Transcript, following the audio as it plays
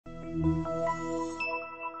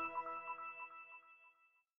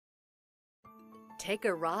Take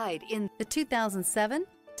a ride in the 2007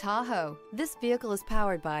 Tahoe. This vehicle is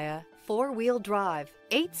powered by a 4-wheel drive,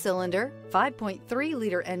 8-cylinder,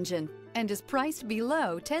 5.3-liter engine, and is priced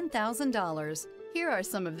below $10,000. Here are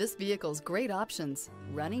some of this vehicle's great options: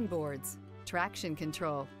 running boards, traction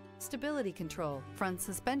control, stability control, front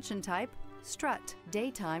suspension type, strut,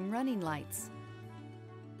 daytime running lights.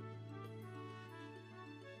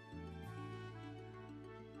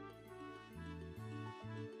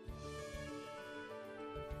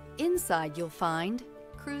 Inside you'll find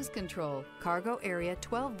cruise control, cargo area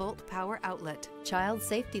 12-volt power outlet, child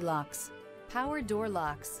safety locks, power door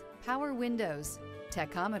locks, power windows,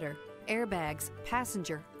 tachometer, airbags,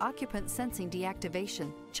 passenger, occupant sensing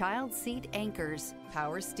deactivation, child seat anchors,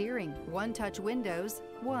 power steering, one-touch windows,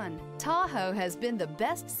 Tahoe has been the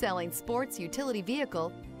best-selling sports utility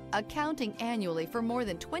vehicle, accounting annually for more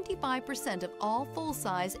than 25% of all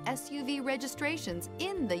full-size SUV registrations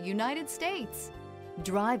in the United States.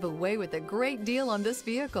 Drive away with a great deal on this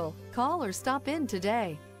vehicle. Call or stop in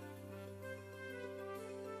today.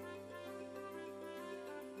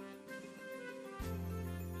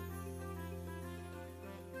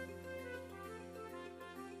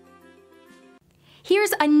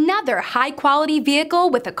 Here's another high-quality vehicle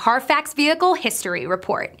with a Carfax Vehicle History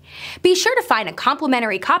Report. Be sure to find a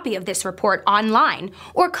complimentary copy of this report online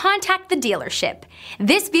or contact the dealership.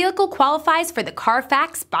 This vehicle qualifies for the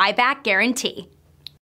Carfax Buyback Guarantee.